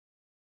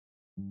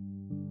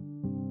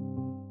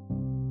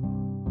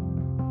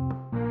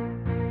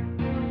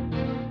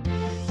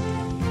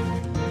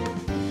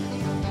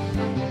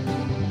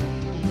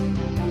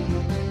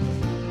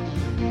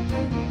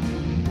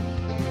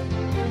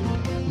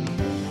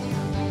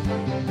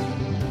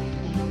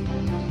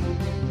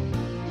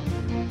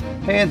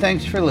Hey, and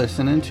thanks for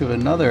listening to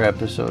another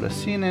episode of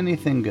Seen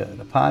Anything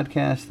Good, a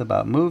podcast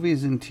about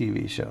movies and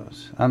TV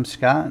shows. I'm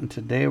Scott, and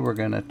today we're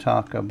going to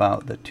talk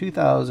about the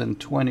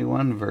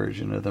 2021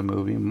 version of the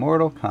movie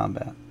Mortal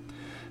Kombat.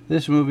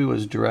 This movie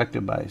was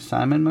directed by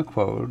Simon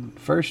McQuoid,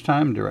 first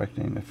time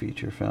directing a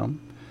feature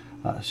film.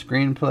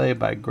 Screenplay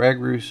by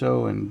Greg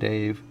Russo and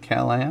Dave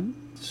Callahan.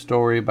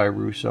 Story by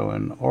Russo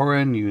and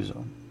Oren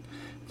Uzo.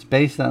 It's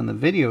based on the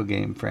video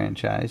game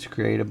franchise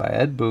created by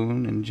Ed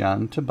Boon and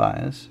John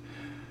Tobias,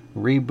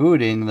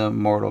 rebooting the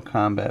Mortal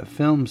Kombat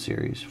film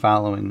series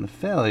following the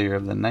failure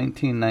of the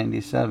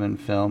 1997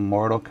 film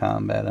Mortal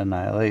Kombat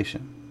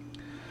Annihilation.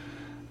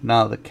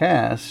 Now, the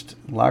cast,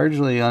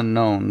 largely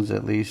unknowns,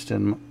 at least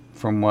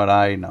from what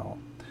I know.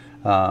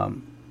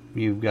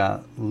 You've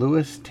got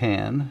Louis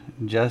Tan,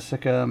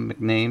 Jessica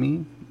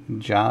McNamee,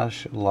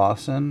 Josh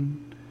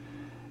Lawson,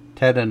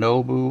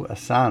 Tadanobu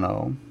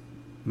Asano,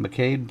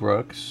 McCade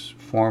Brooks,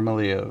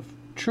 formerly of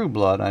True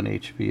Blood on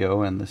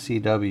HBO and the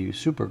CW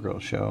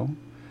Supergirl show,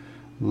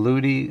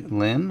 Ludi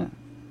Lin,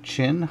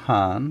 Chin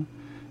Han,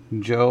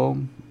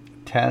 Joe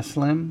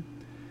Taslim,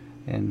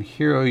 and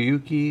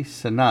Hiroyuki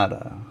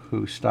Sanada,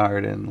 who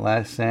starred in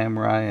Last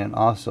Samurai and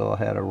also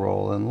had a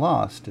role in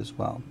Lost as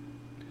well.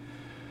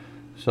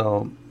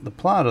 So, the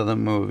plot of the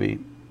movie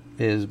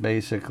is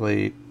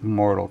basically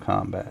Mortal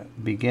Kombat.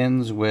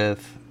 Begins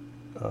with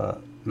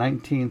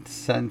 19th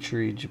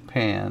century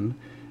Japan,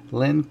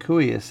 Lin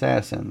Kuei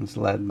assassins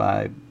led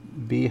by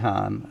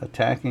Bi-Han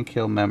attack and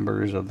kill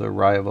members of the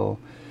rival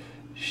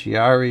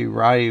Shiari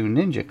Ryu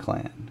ninja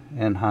clan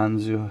and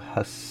Hanzo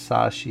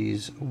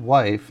Hasashi's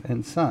wife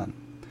and son.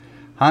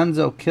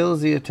 Hanzo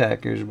kills the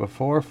attackers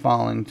before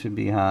falling to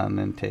Bi-Han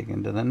and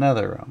taken to the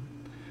Netherrealm.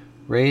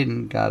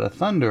 Raiden, God of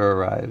Thunder,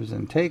 arrives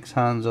and takes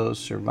Hanzo's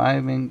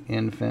surviving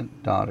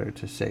infant daughter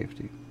to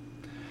safety.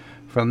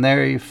 From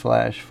there, you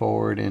flash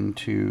forward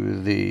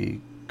into the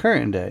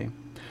current day,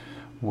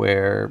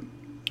 where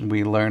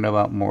we learn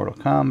about Mortal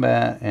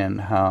Kombat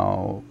and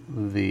how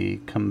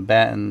the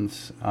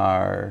combatants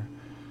are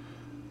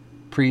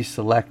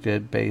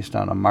pre-selected based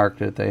on a mark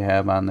that they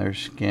have on their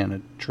skin. A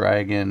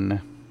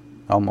dragon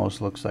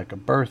almost looks like a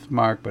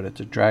birthmark, but it's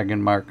a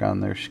dragon mark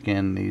on their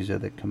skin. These are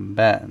the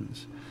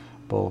combatants,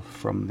 both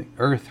from the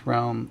Earth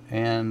realm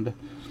and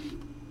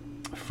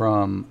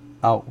from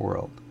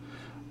Outworld.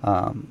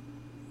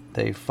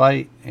 They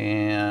fight,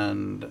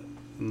 and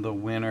the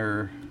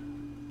winner,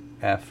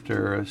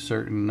 after a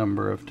certain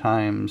number of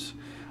times,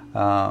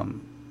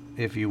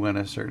 if you win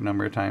a certain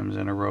number of times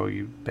in a row,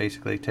 you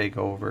basically take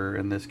over,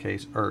 in this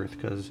case, Earth,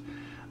 because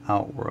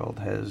Outworld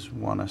has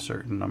won a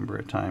certain number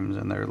of times,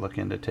 and they're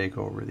looking to take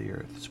over the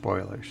Earth.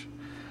 Spoilers.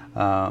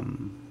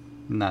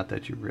 Not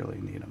that you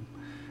really need them.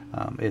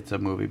 It's a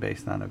movie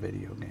based on a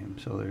video game,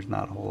 so there's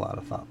not a whole lot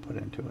of thought put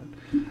into it.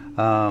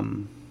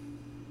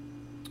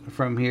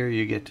 From here,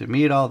 you get to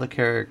meet all the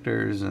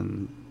characters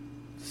and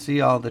see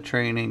all the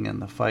training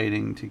and the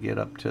fighting to get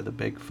up to the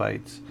big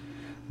fights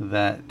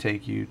that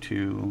take you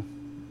to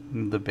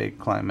the big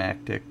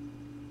climactic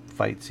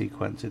fight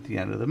sequence at the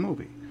end of the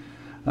movie.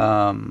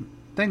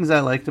 Things I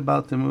liked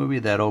about the movie: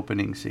 that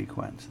opening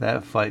sequence,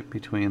 that fight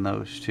between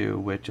those two,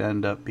 which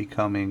end up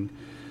becoming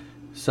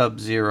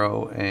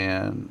Sub-Zero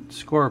and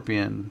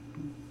Scorpion,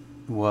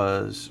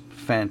 was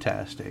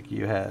fantastic.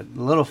 You had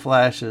little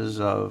flashes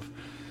of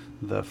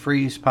the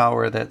freeze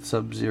power that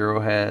Sub-Zero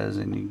has,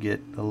 and you get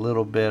a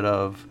little bit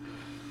of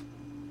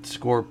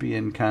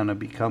Scorpion kind of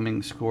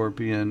becoming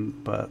Scorpion,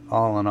 but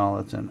all in all,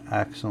 it's an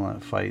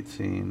excellent fight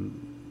scene,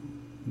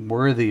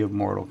 worthy of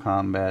Mortal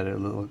Kombat.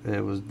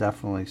 It was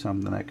definitely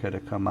something that could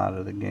have come out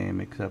of the game,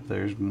 except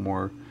there's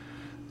more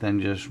than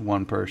just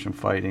one person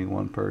fighting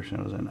one person.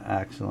 It was an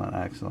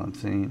excellent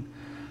scene.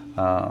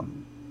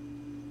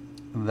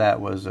 That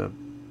was a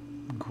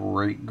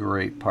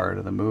great part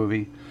of the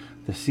movie.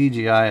 The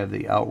CGI of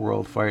the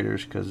Outworld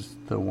fighters, because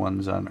the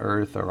ones on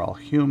Earth are all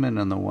human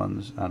and the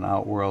ones on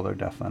Outworld are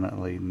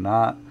definitely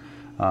not.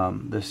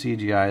 The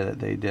CGI that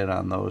they did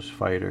on those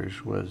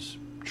fighters was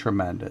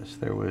tremendous.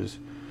 There was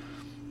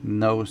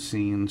no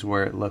scenes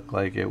where it looked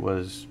like it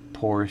was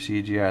poor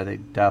CGI. They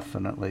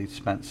definitely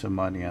spent some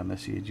money on the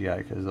CGI,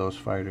 because those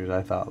fighters,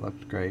 I thought,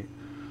 looked great.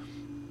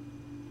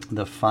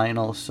 The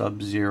final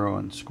Sub-Zero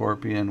and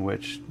Scorpion,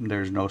 which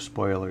there's no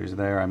spoilers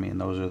there. I mean,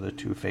 those are the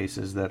two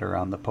faces that are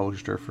on the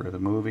poster for the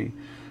movie.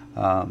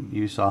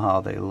 You saw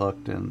how they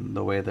looked, and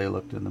the way they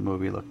looked in the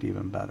movie looked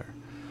even better.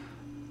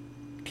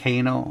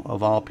 Kano,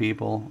 of all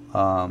people,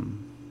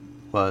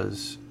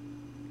 was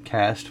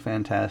cast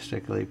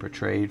fantastically,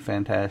 portrayed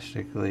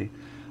fantastically.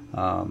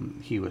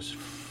 He was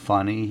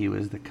funny. He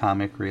was the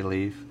comic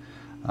relief.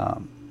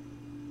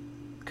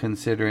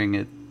 Considering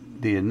it,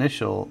 the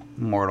initial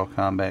Mortal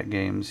Kombat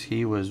games,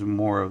 he was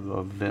more of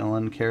a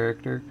villain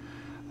character.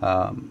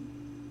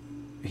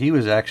 He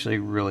was actually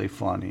really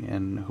funny,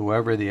 and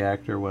whoever the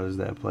actor was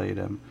that played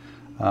him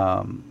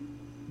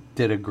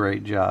did a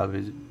great job.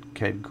 He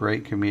had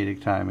great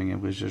comedic timing.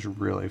 It was just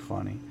really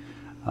funny.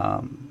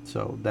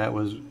 So that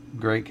was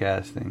great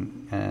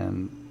casting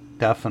and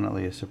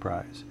definitely a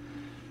surprise.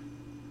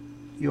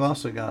 you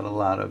also got a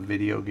lot of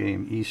video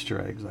game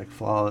Easter eggs, like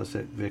flawless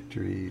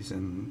victories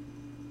and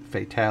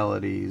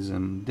fatalities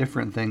and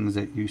different things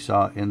that you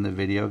saw in the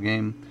video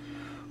game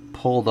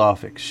pulled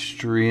off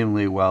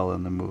extremely well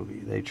in the movie.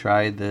 They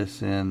tried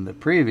this in the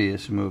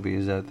previous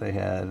movies that they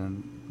had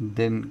and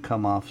didn't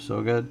come off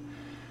so good.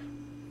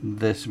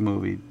 This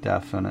movie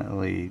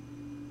definitely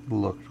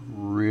looked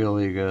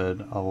really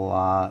good. A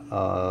lot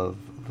of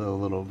the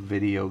little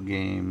video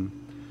game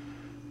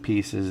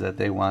pieces that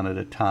they wanted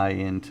to tie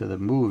into the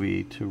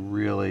movie to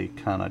really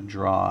kind of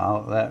draw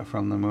out that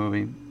from the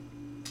movie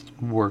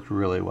worked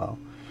really well.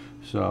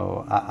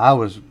 So I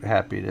was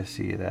happy to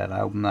see that.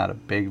 I'm not a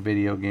big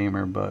video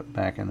gamer, but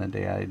back in the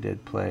day I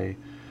did play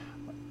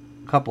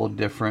a couple of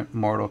different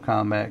Mortal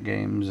Kombat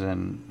games,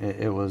 and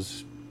it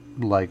was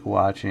like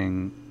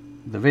watching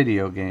the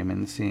video game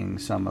and seeing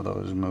some of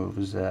those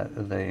moves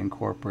that they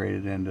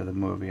incorporated into the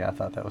movie. I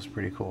thought that was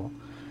pretty cool.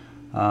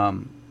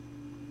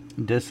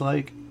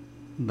 Dislike: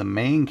 the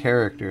main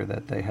character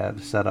that they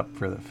have set up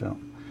for the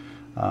film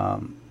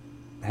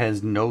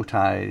has no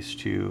ties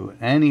to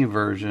any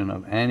version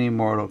of any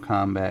Mortal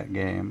Kombat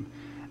game,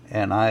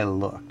 and I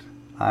looked.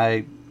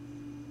 I,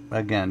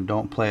 again,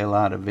 don't play a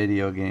lot of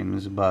video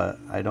games, but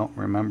I don't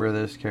remember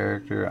this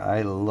character.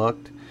 I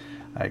looked,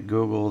 I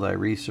Googled, I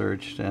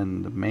researched,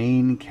 and the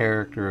main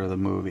character of the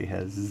movie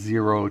has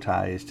zero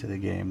ties to the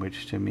game,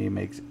 which to me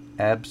makes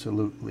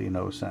absolutely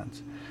no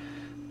sense.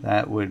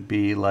 That would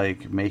be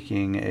like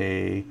making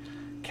a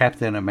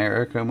Captain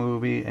America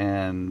movie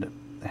and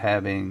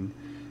having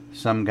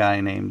some guy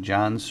named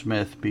John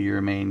Smith be your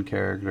main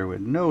character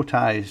with no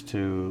ties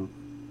to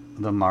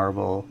the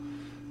Marvel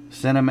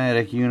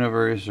Cinematic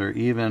Universe or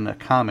even a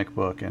comic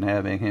book, and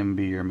having him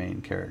be your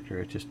main character.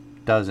 It just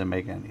doesn't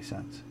make any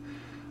sense.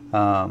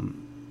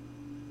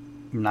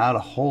 Not a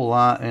whole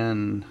lot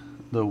in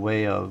the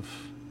way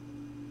of,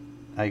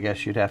 I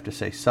guess you'd have to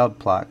say,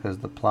 subplot, because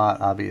the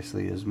plot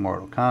obviously is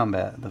Mortal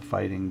Kombat, the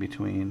fighting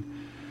between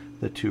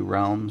the two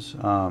realms.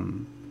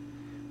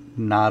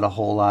 Not a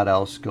whole lot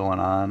else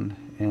going on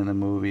in the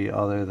movie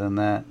other than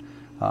that.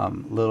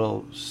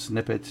 Little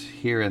snippets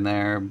here and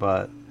there,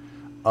 but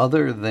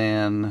other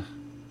than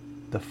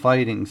the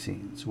fighting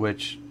scenes,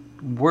 which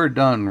were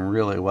done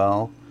really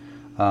well,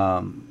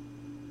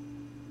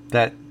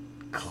 that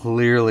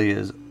clearly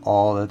is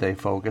all that they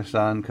focused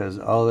on, because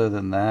other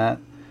than that,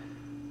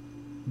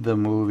 the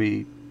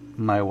movie,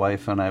 my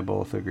wife and I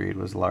both agreed,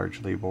 was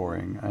largely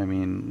boring. I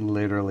mean,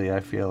 literally,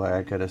 I feel like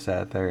I could have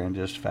sat there and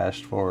just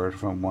fast forward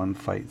from one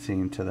fight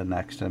scene to the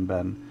next and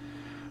been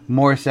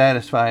more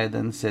satisfied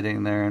than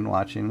sitting there and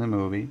watching the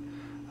movie,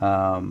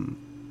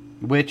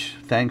 which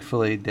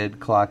thankfully did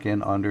clock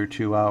in under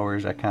 2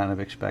 hours. I kind of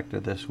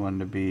expected this one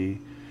to be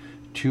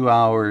 2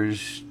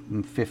 hours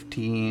and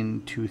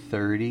 15,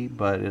 2:30,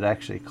 but it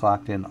actually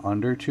clocked in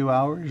under 2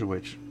 hours,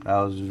 which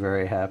I was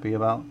very happy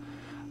about.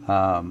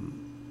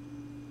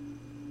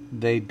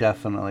 They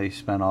definitely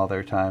spent all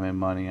their time and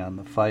money on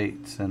the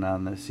fights and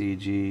on the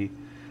CG,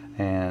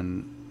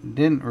 and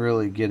didn't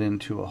really get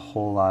into a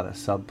whole lot of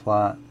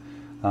subplot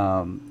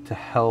to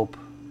help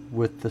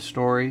with the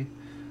story.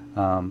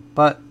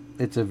 But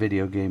it's a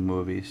video game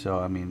movie, so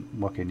I mean,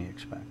 what can you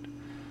expect?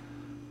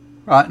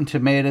 Rotten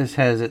Tomatoes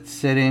has it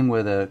sitting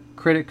with a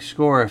critic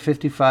score of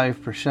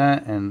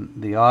 55%, and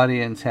the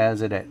audience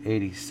has it at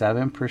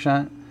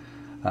 87%.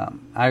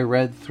 I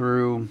read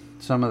through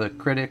some of the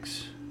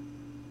critics'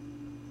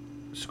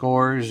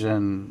 scores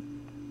and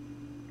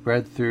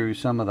read through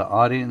some of the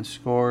audience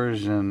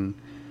scores, and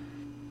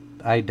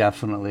I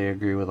definitely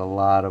agree with a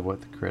lot of what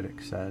the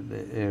critics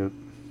said.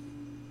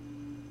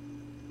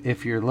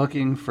 If you're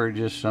looking for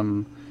just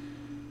some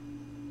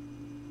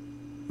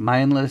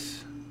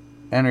mindless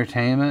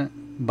entertainment,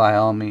 by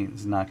all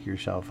means, knock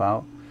yourself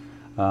out.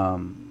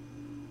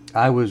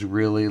 I was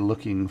really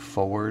looking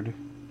forward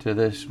to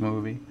this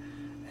movie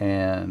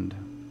and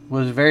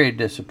was very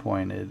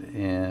disappointed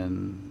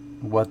in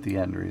what the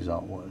end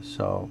result was.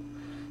 So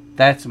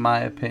that's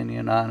my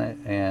opinion on it,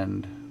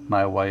 and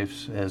my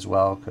wife's as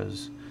well,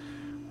 because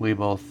we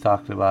both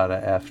talked about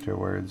it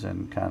afterwards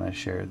and kind of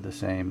shared the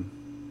same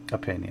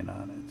opinion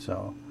on it.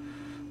 So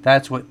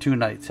that's what Two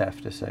Nights have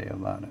to say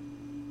about it.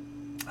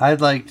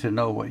 I'd like to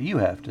know what you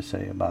have to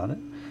say about it.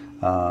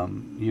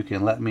 You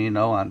can let me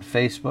know on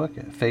Facebook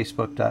at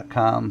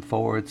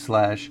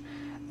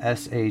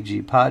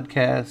facebook.com/SAG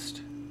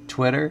podcast,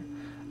 Twitter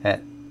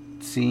at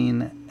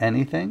Seen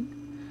Anything,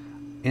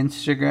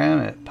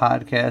 Instagram at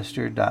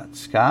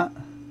podcaster.scott.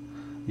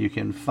 You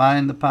can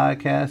find the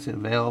podcast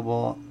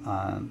available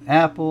on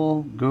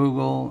Apple,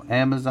 Google,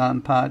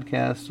 Amazon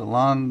Podcasts,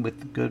 along with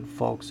the good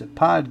folks at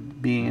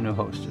Podbean who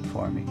hosted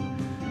for me.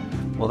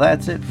 Well,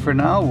 that's it for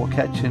now. We'll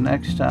catch you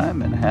next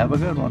time, and have a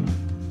good one.